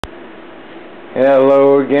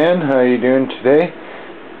Hello again, how you doing today?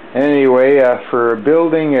 Anyway, for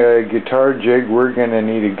building a guitar jig, we're going to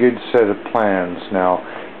need a good set of plans. Now,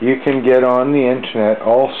 you can get on the internet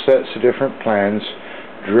all sets of different plans,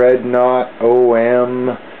 Dreadnought,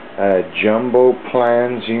 OM, jumbo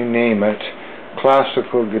plans, you name it.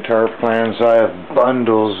 Classical guitar plans, I have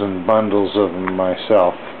bundles and bundles of them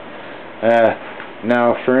myself.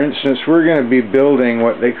 Now, for instance, we're going to be building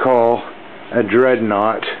what they call a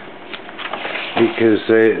Dreadnought, because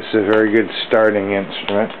it's a very good starting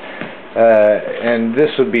instrument, and this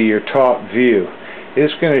will be your top view.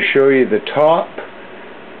 It's going to show you the top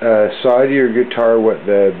side of your guitar, what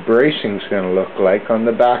the bracing is going to look like on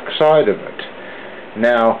the back side of it.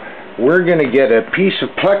 Now we're going to get a piece of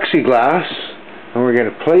plexiglass and we're going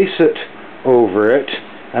to place it over it.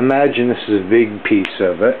 Imagine this is a big piece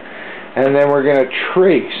of it, and then we're going to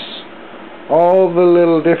trace all the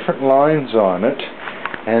little different lines on it,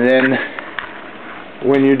 and then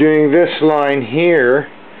when you're doing this line here,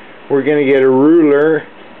 we're going to get a ruler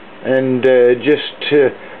and just to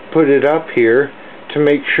put it up here to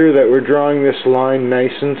make sure that we're drawing this line nice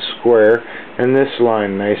and square and this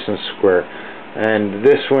line nice and square. And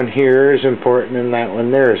this one here is important and that one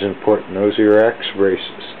there is important. Those are your X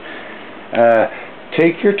braces.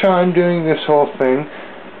 Take your time doing this whole thing,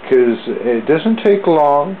 because it doesn't take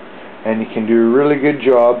long and you can do a really good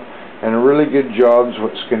job. And a really good job is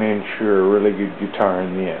what's going to ensure a really good guitar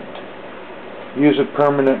in the end. Use a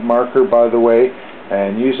permanent marker, by the way,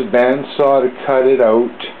 and use a bandsaw to cut it out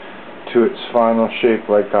to its final shape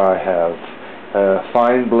like I have. A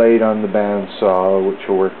fine blade on the bandsaw, which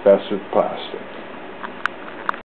will work best with plastic.